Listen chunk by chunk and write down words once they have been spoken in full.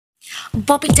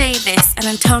Bobby Davis and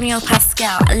Antonio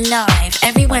Pascal live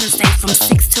every Wednesday from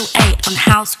 6 till 8 on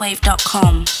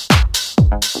housewave.com.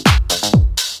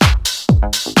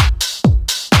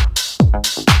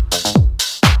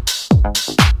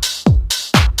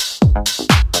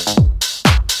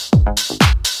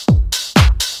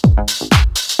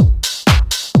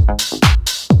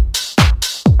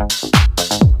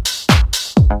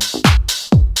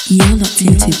 You're locked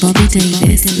into Bobby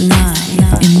Davis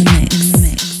live in the mix.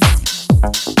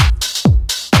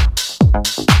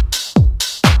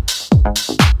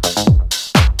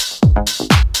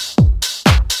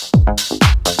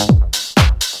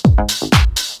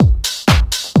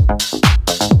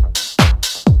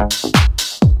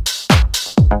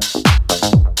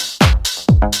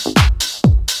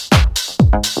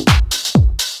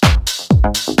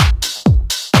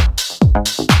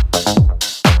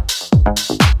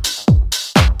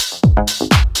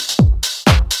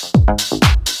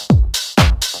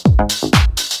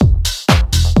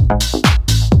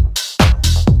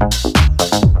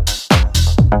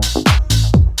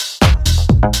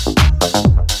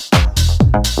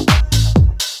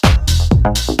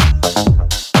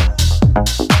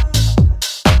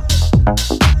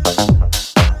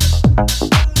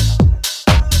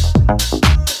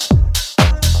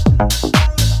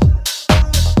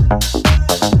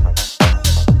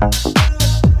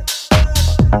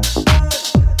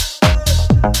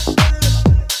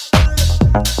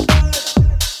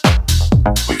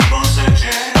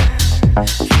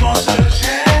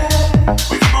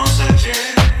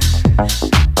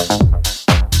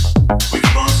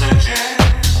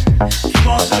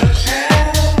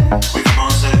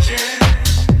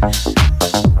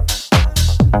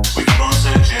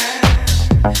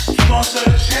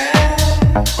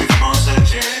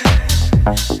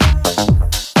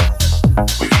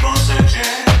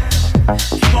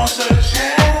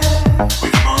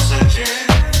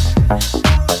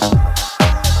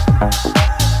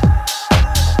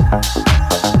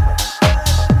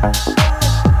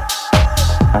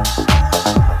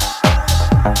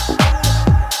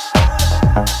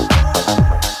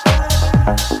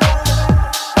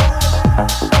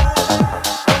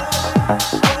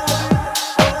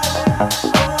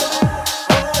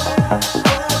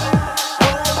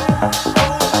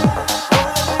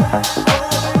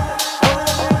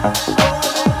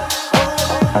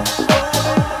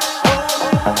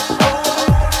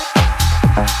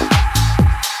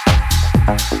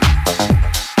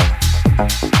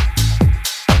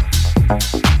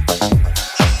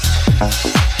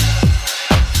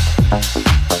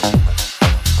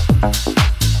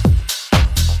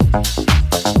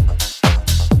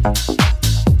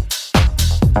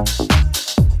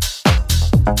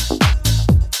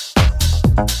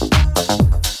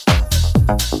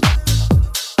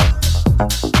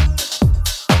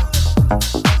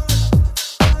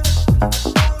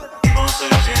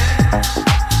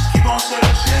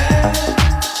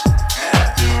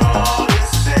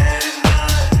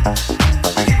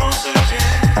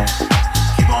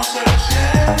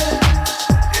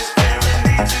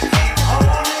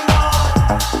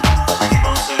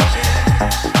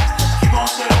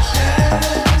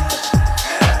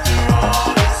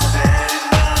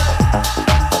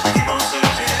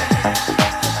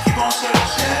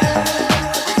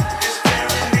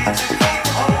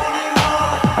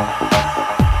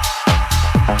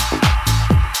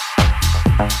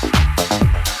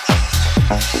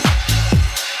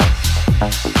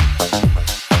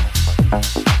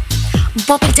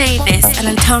 Bobby Davis and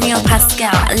Antonio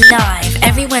Pascal live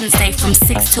every Wednesday from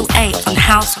 6 till 8 on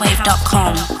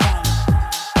housewave.com.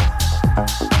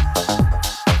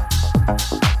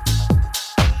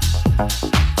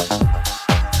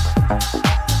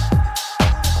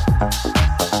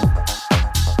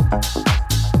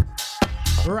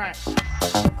 Right.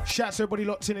 Shouts to everybody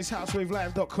locked in. It's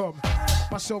housewavelive.com.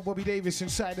 Myself, Bobby Davis,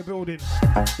 inside the building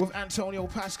with Antonio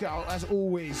Pascal, as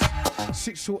always.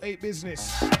 6 till 8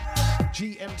 business.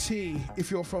 GMT,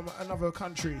 if you're from another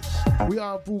country. We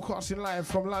are broadcasting live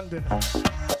from London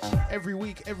every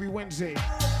week, every Wednesday,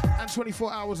 and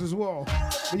 24 hours as well.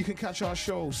 But you can catch our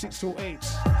show 6 till 8.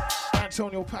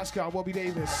 Antonio Pascal, Bobby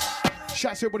Davis.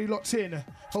 Shouts to everybody locked in.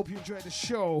 Hope you enjoyed the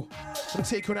show. I'm gonna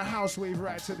take you on a house wave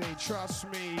right today.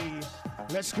 Trust me.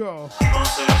 Let's go. Keep on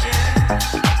searching.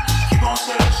 Keep on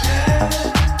searching.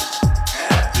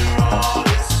 After all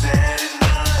is said and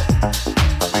done,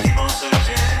 we keep on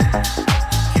searching.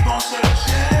 Keep on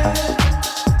searching.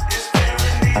 Is there a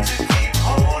need to keep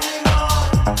holding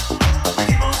on? We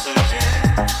keep on searching.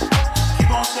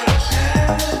 Keep on searching.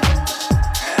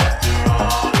 After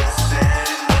all is said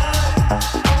and done,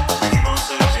 we keep on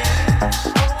searching.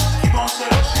 Keep on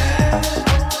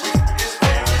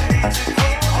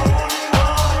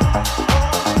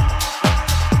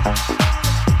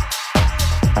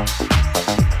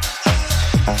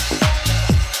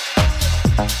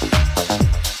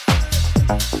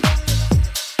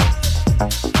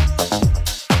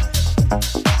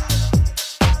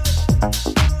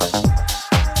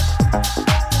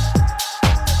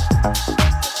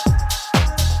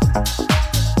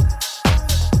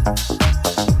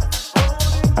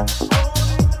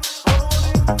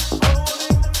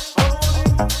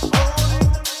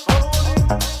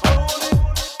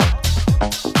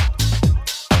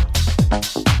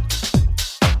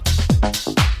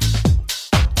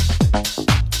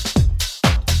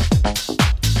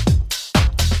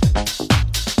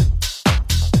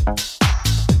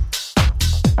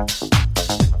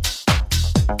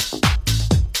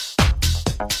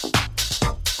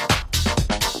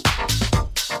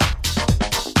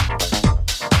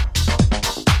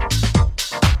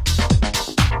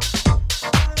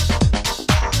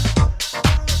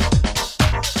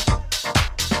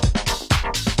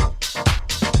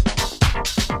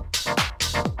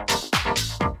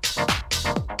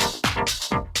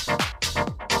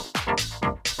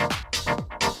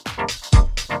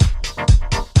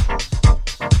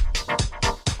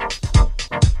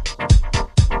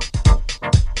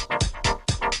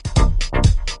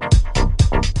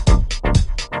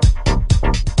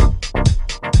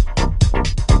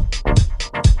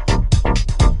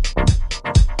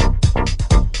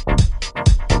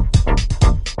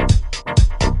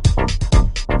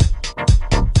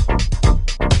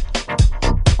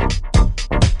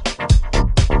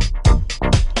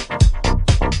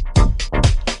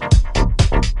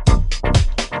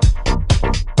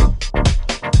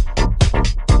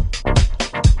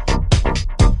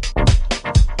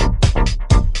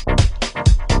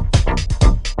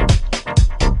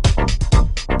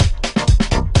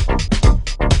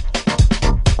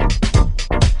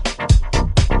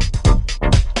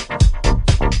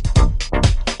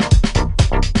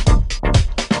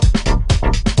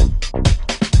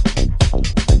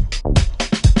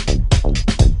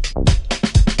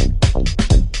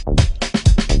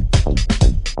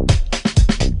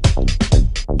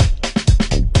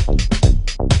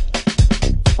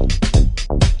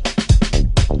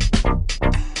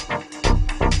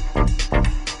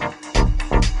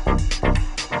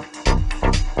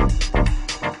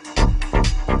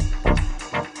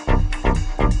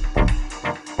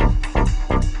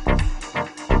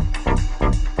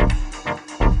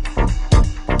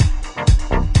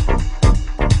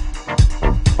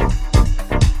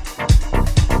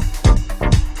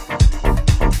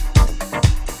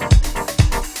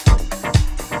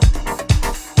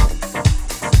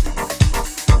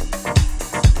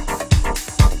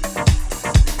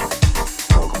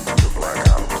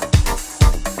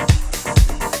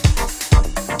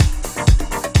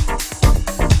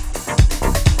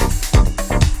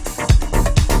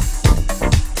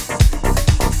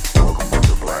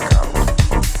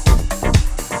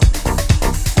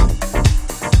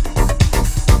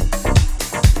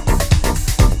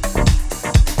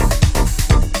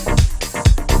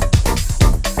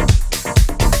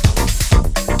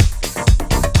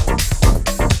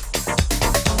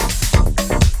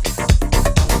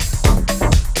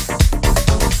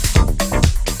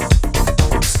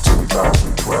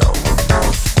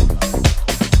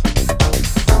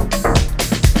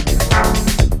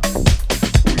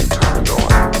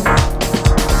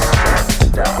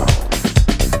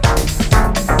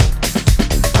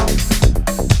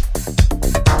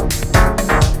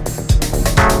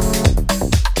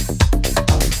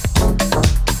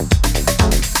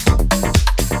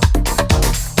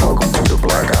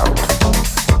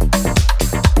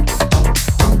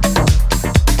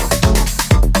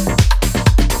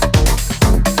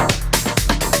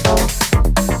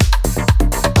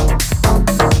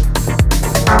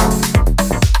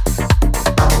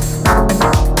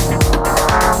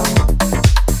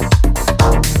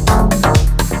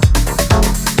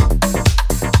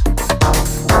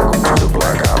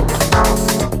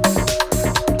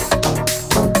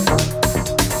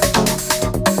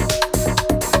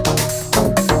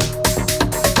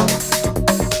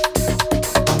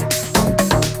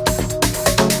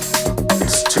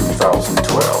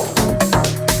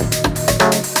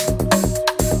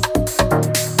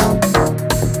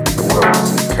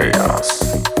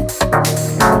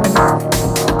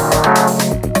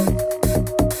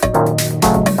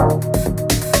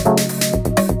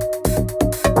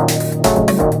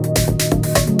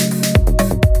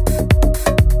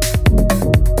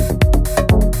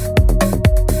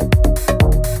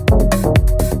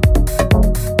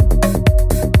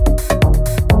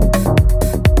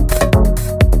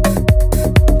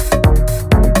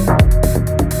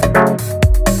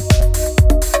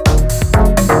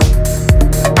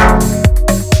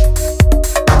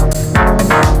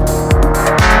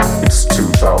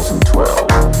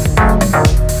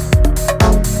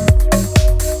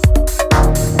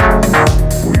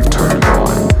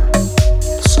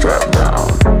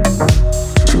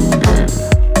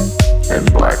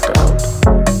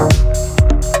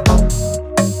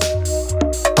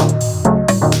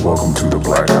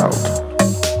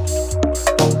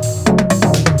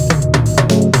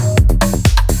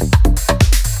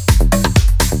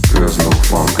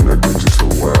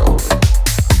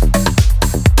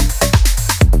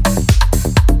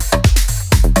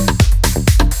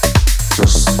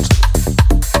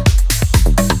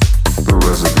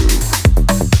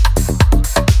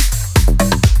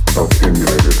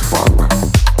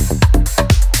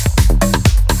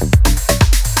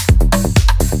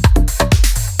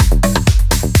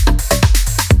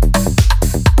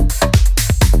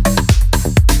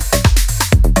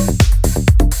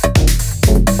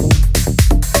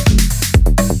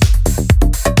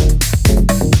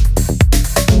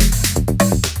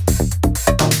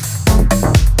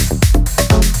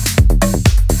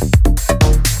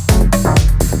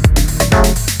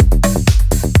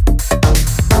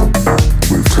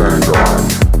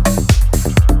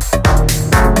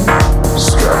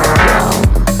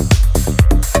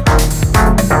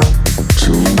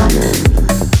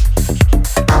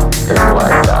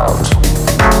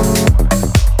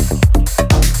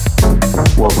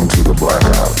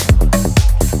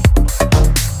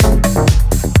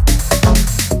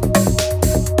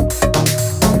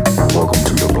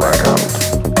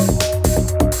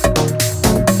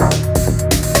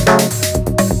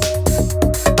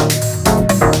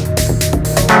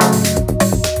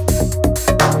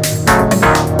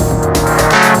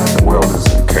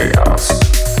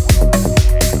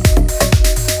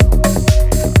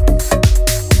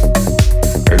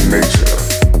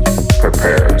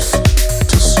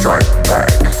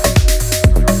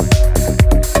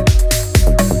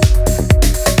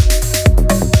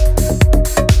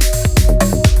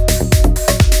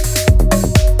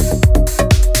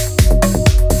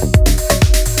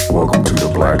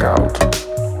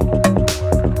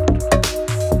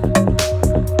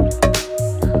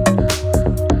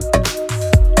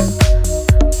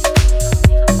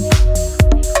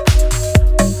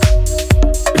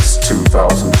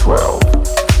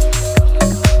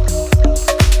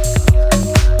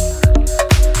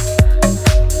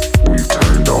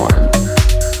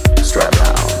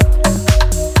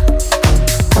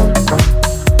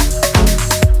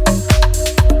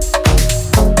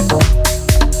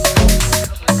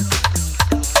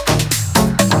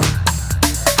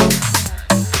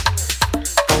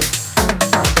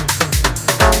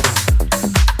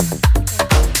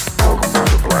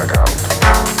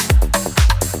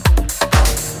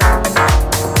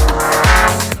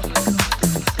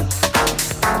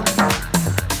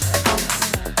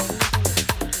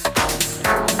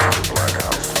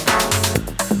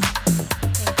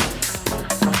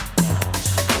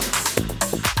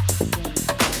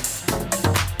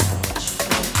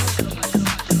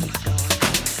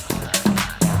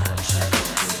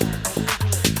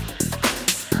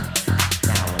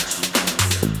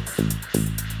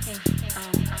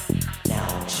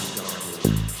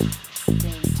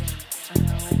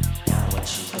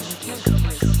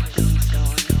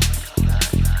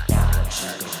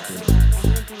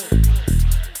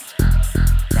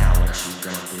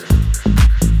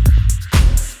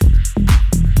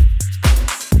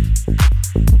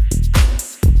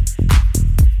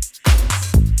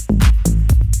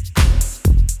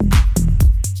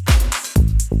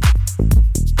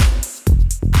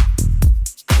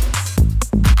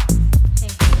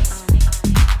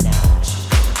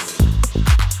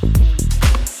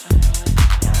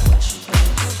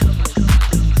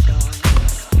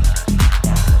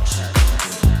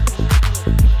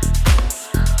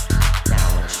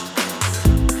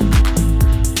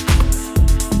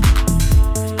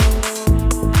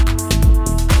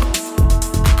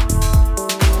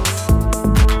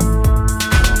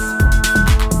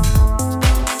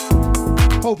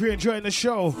you're enjoying the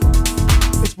show.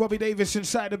 It's Bobby Davis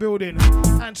inside the building.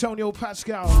 Antonio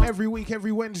Pascal, every week,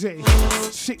 every Wednesday,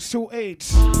 6 till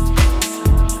 8.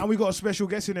 And we got a special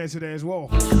guest in there today as well.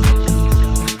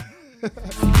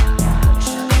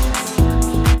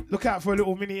 Look out for a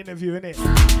little mini interview, innit?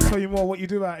 Tell you more what you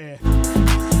do out here.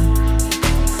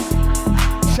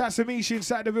 Shout to Mishi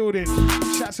inside the building.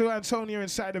 Shout to Antonio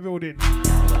inside the building.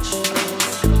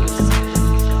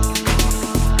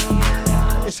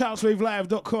 It's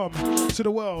housewavelive.com to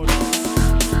the world.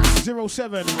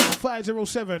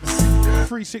 07507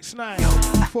 369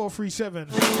 437.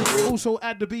 Also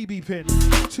add the BB pin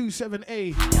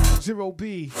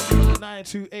 27A0B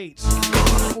 928.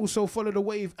 Also follow the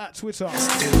wave at Twitter.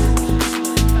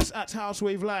 That's at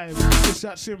Housewave Live. It's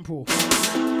that simple.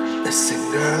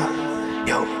 Listen, girl,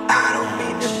 yo, I don't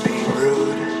mean to be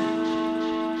rude.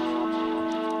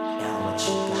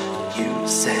 You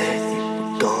said you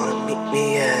were gonna meet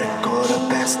me at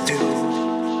 2:15.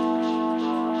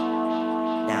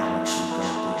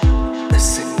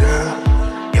 Listen, girl,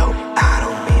 yo, I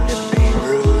don't mean to be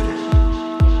rude.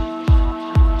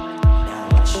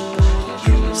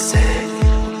 You said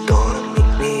you were gonna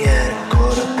meet me at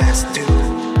 2:15.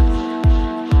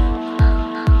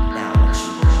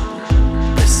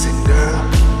 Listen, girl,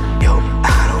 yo,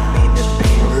 I don't mean to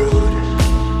be rude.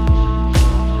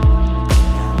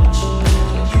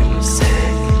 You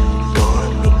said you were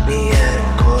gonna meet me at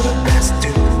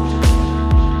 2:15.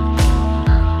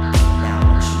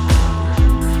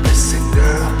 Listen,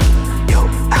 girl, yo,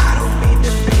 I don't mean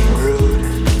to be rude.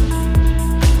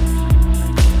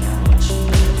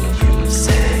 You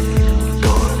said you were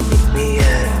gonna meet me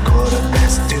at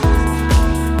 2:15.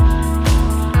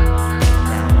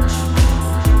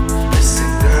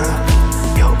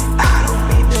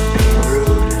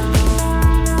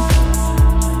 Listen,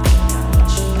 girl, yo,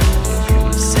 I don't mean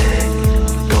to be rude.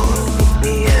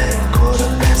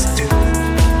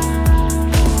 You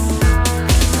said you were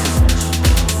gonna meet me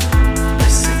at 2:15.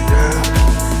 Listen, girl,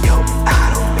 yo, I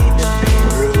don't mean to be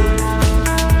rude.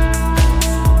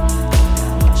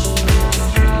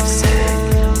 You said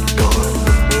you were gonna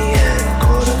meet me at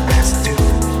 2:15.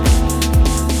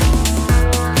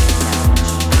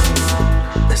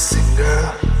 Listen,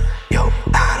 girl, yo,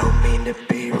 I don't mean to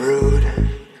be rude.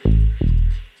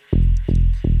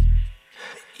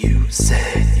 You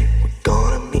said you were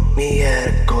gonna meet me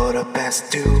at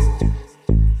 2:15.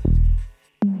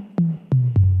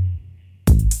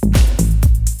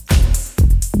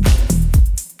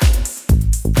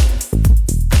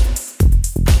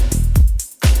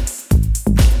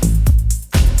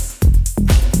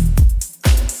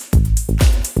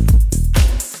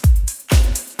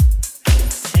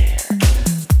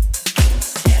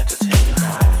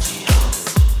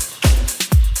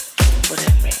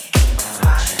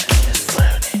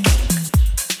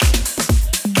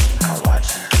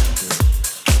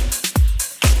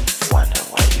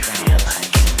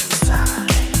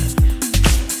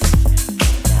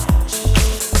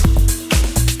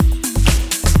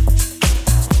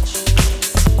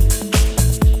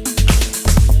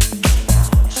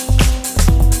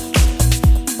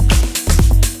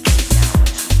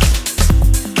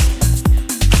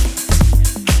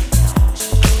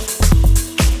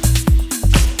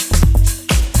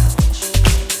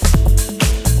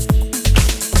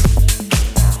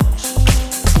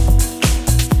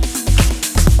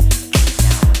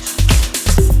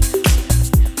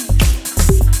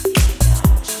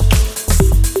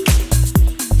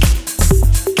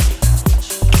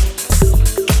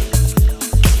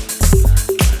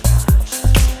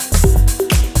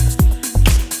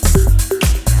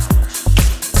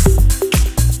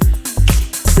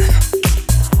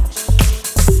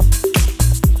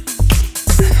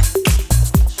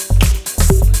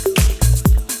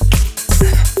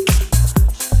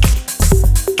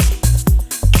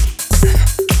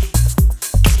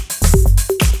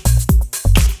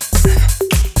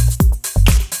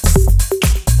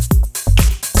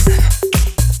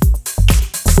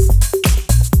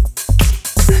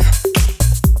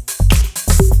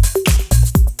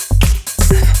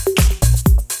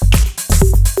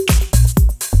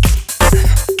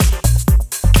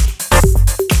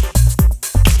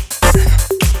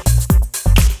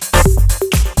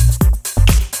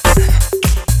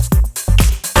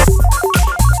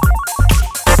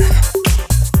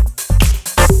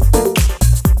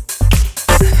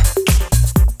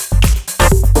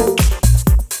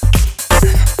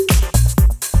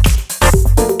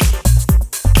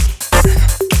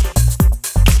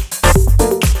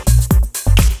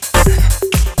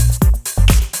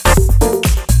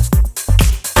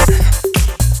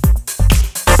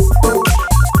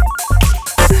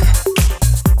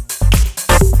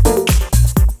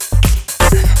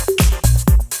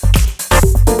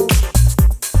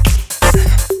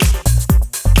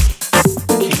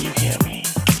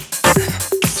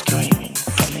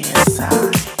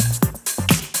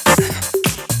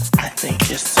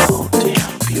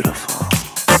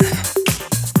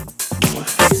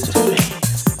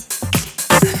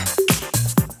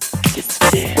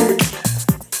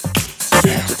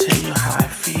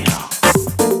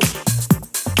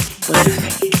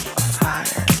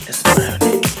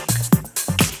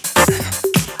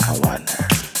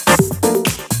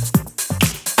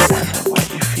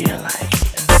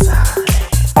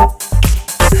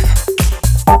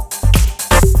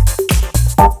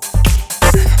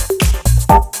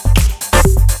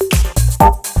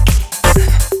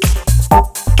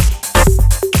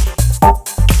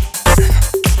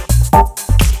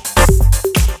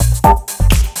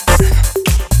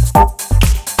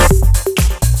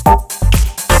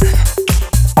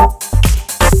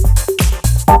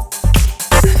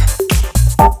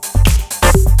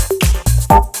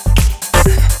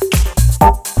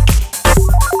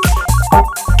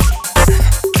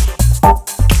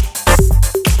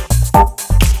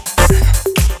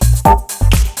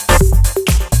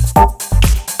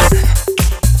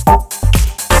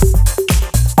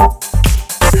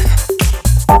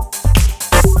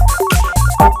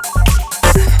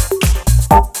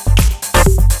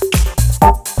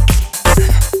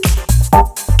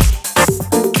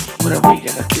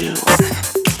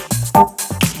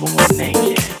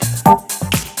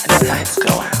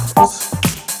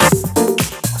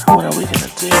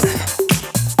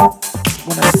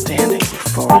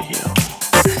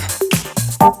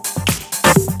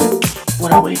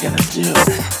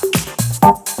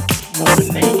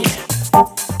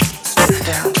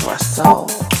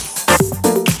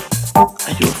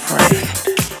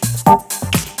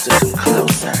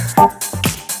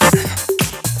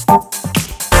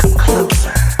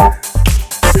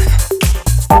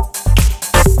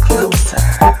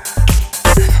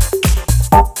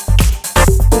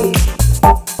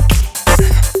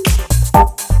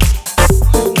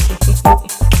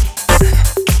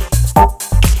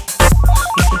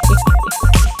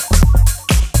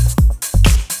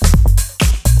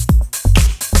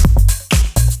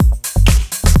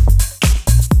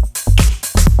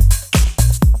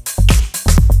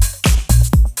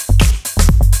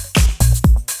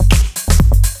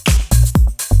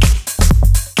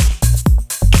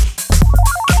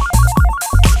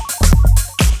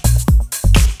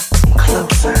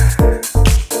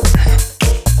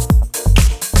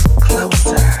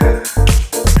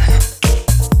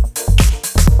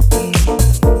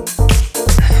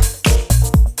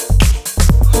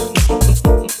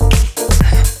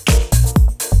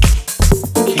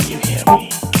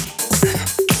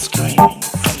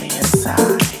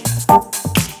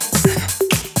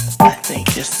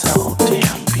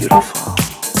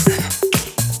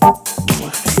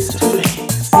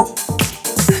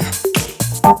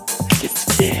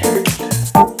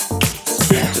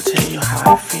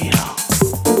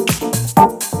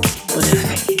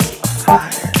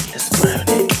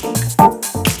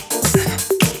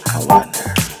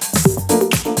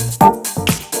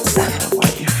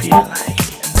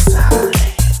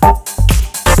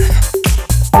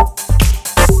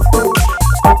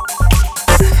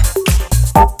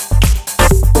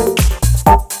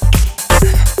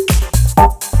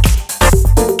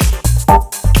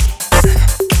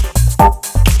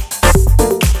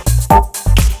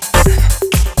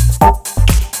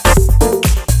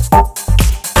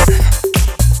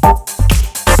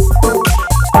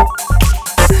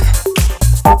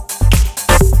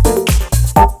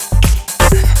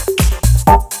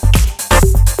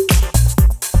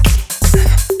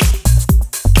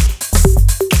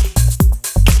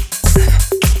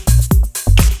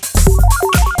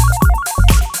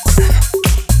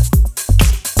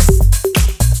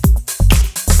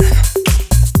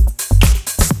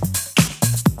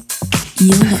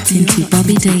 You're locked into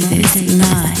Bobby Davis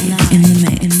live in the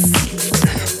mix.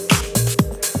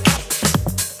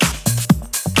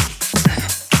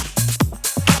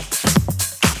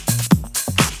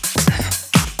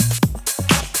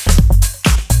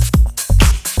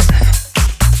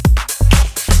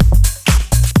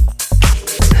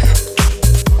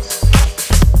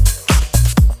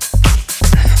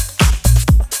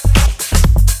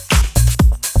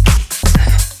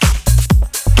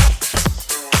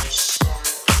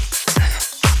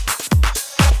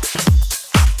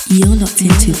 You're locked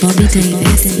into Bobby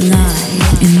Davis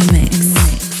live in the mix.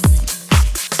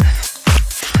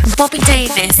 Bobby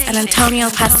Davis and Antonio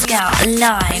Pascal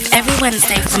live every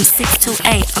Wednesday from 6 till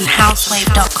 8 on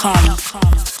housewave.com.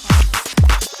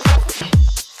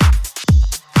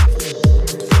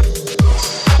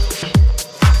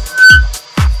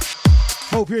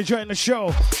 Hope you're enjoying the show.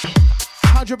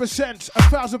 100%,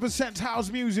 1000% house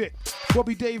music.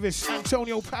 Bobby Davis,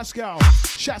 Antonio Pascal.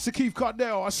 Shouts to Keith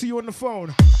Cardell. I see you on the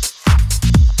phone.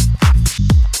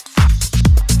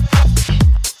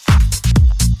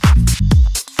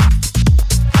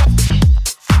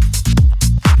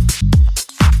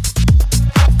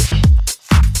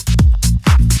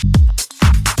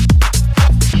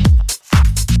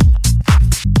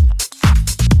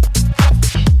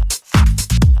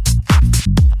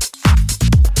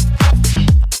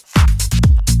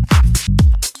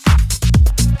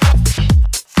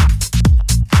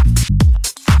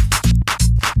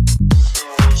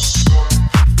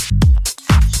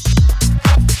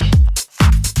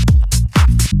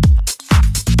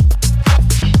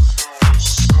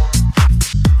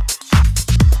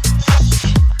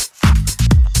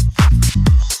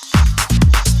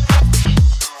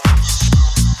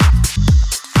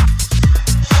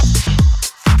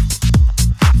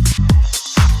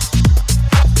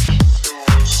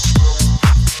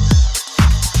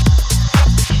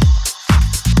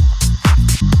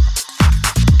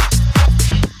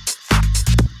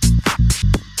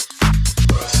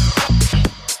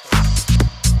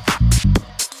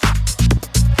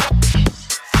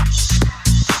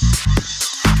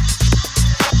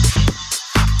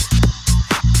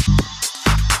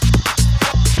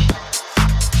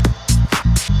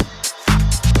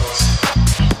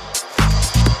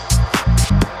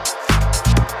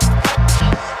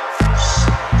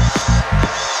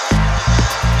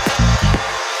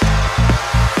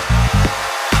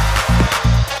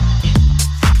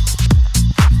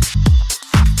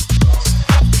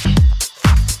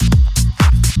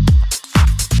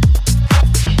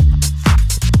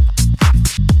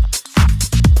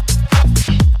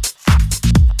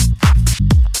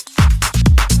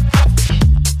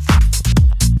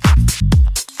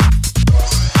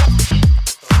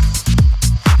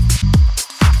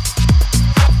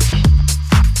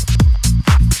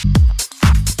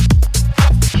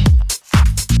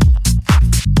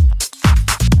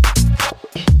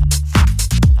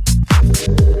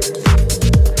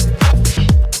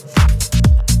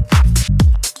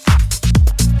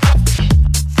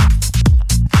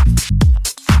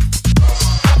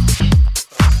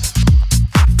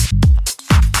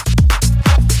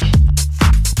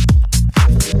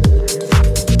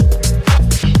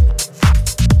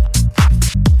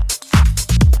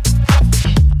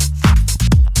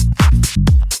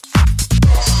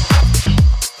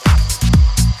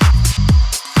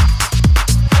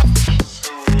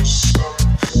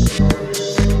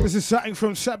 Something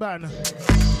from Saban.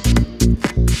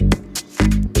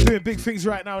 Doing big things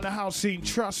right now in the house scene,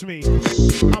 trust me.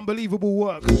 Unbelievable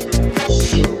work.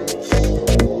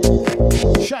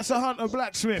 Shouts to Hunter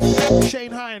Blacksmith,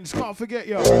 Shane Hines, can't forget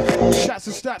yo. Shouts to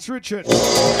Stats Richard,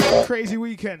 Crazy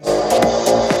Weekends.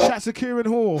 Shouts to Kieran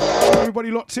Hall, everybody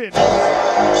locked in. I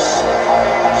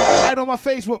ain't on my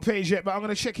Facebook page yet, but I'm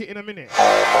gonna check it in a minute.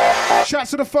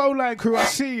 Shouts to the phone line crew, I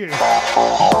see you.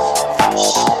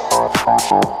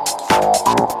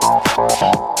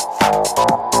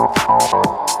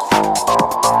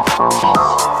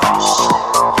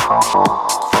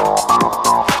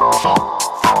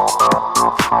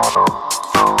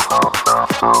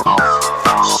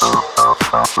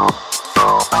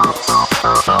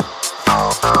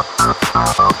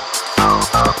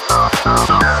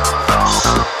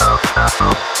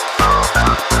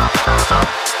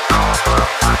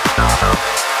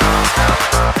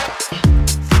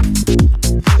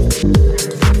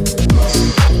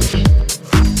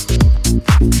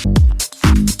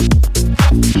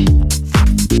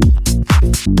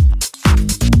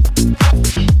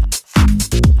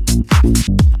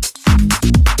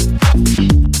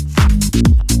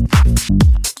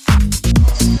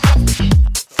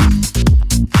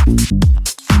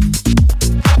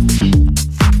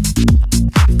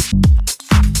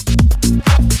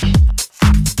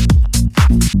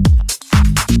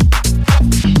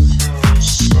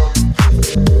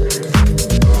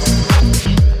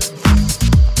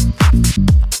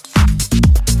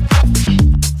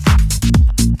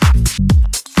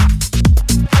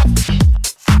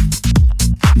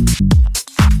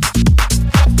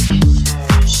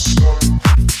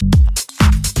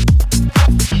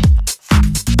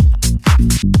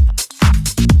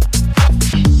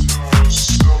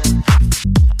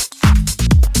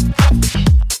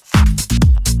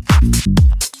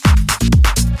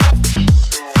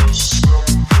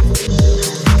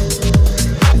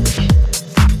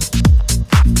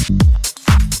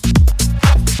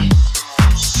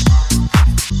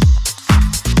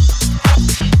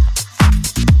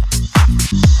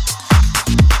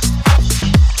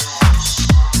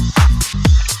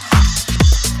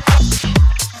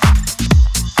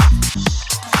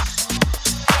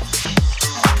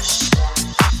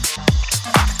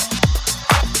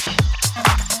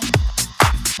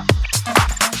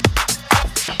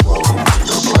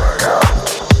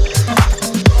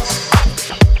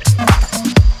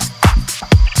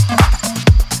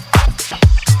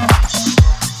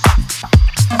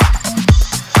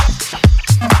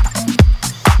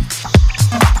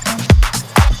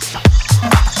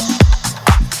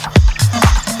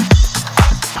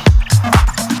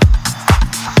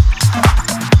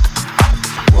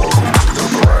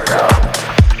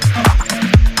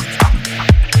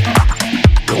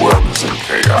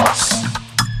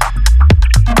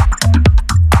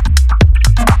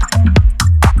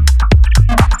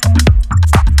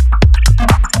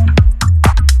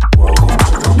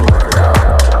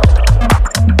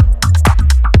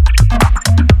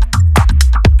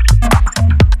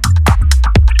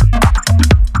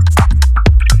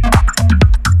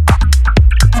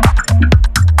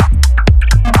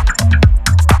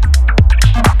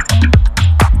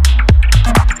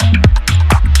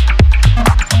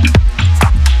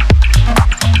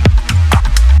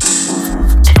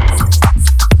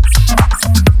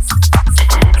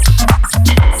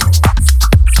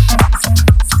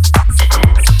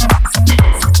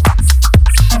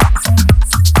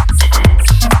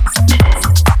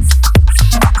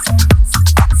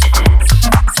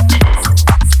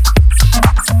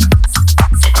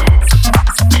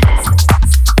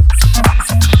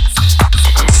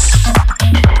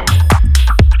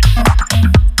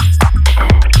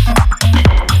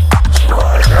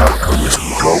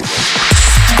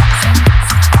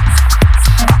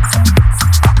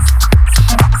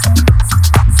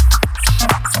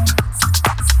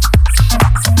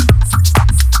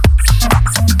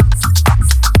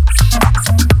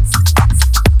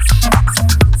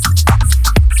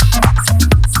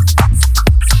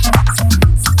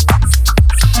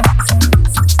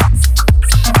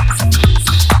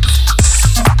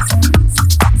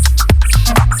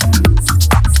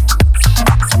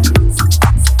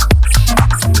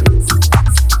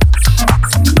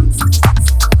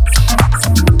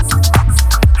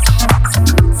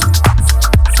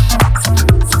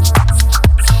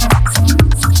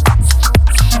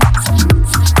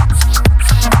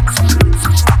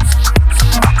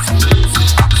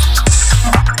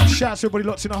 Shouts to everybody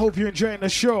locked in. I hope you're enjoying the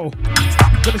show.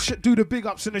 Gonna do the big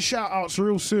ups and the shout outs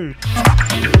real soon.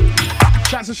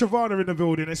 Shouts to Shavana in the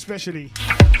building, especially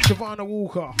Shavana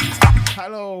Walker.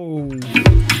 Hello.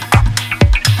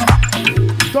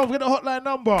 Don't forget the hotline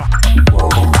number.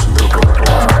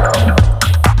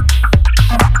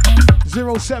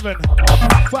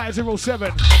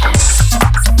 07507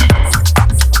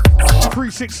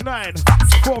 369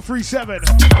 437.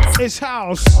 It's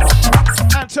house.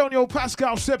 Antonio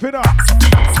Pascal stepping up.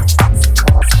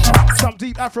 Some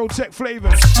deep Afro tech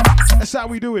flavors. That's how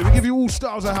we do it. We give you all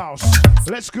styles of house.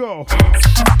 Let's go.